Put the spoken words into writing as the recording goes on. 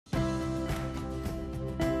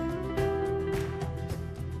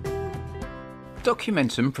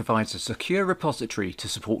Documentum provides a secure repository to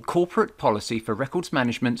support corporate policy for records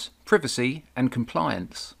management, privacy and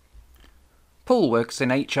compliance. Paul works in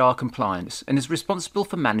HR compliance and is responsible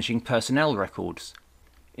for managing personnel records.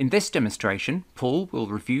 In this demonstration, Paul will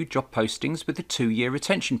review job postings with a 2-year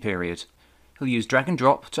retention period. He'll use drag and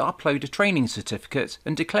drop to upload a training certificate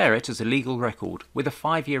and declare it as a legal record with a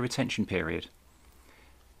 5-year retention period.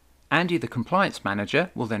 Andy, the compliance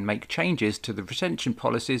manager, will then make changes to the retention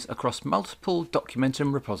policies across multiple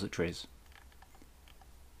Documentum repositories.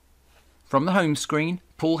 From the home screen,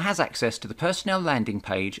 Paul has access to the personnel landing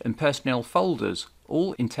page and personnel folders,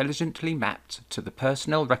 all intelligently mapped to the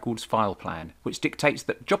personnel records file plan, which dictates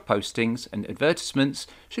that job postings and advertisements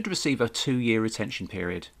should receive a 2-year retention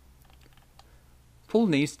period. Paul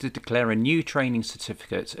needs to declare a new training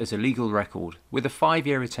certificate as a legal record with a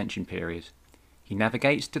 5-year retention period. He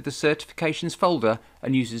navigates to the certifications folder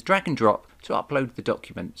and uses drag and drop to upload the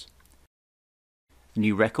document. The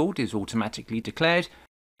new record is automatically declared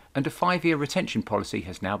and a 5-year retention policy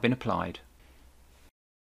has now been applied.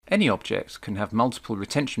 Any object can have multiple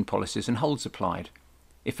retention policies and holds applied.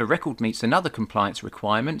 If a record meets another compliance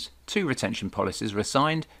requirement, 2 retention policies are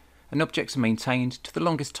assigned and objects are maintained to the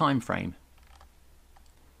longest time frame.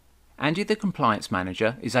 Andy, the compliance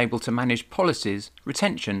manager, is able to manage policies,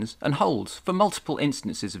 retentions and holds for multiple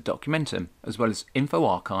instances of Documentum, as well as Info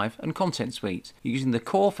Archive and Content Suite, using the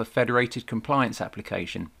core for federated compliance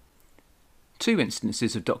application. 2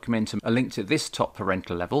 instances of Documentum are linked at this top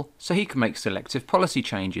parental level, so he can make selective policy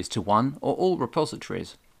changes to one or all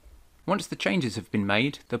repositories. Once the changes have been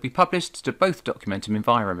made, they'll be published to both Documentum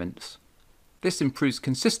environments. This improves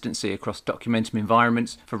consistency across Documentum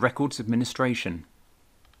environments for records administration.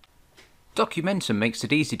 Documentum makes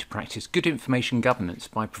it easy to practice good information governance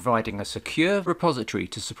by providing a secure repository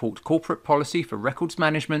to support corporate policy for records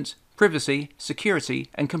management, privacy, security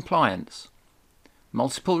and compliance.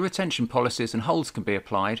 Multiple retention policies and holds can be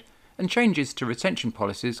applied, and changes to retention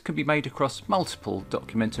policies can be made across multiple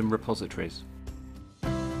Documentum repositories.